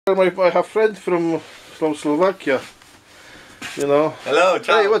I have friends from Slovakia, you know. Hello,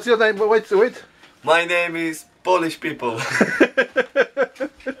 ciao. Hey, what's your name? Wait. My name is Polish people.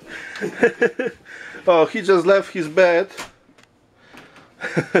 Oh, he just left his bed.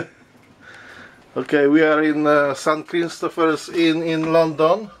 Okay, we are in St. Christopher's Inn in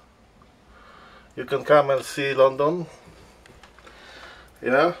London. You can come and see London.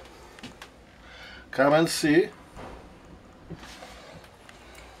 Yeah, come and see.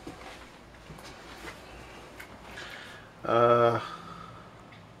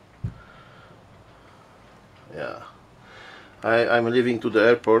 Yeah, I'm leaving to the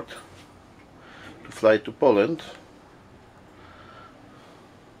airport to fly to Poland.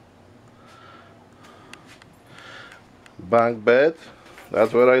 Bunk bed,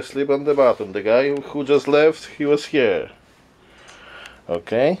 that's where I sleep on the bottom. The guy who just left, he was here.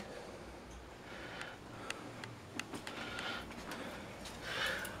 Okay.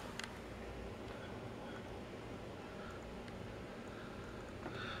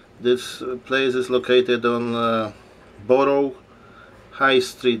 This place is located on Borough High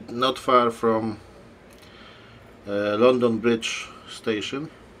Street, not far from London Bridge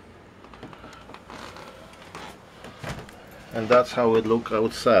station. And that's how it looks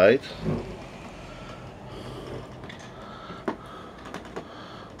outside.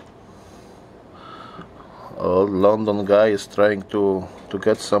 Old London guy is trying to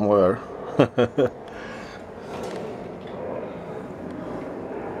get somewhere.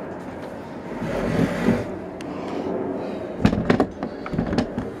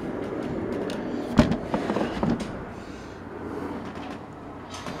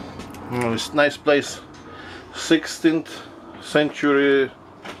 It's a nice place. 16th century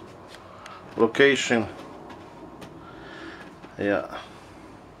location. Yeah.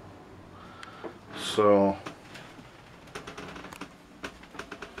 So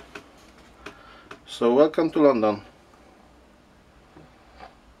welcome to London.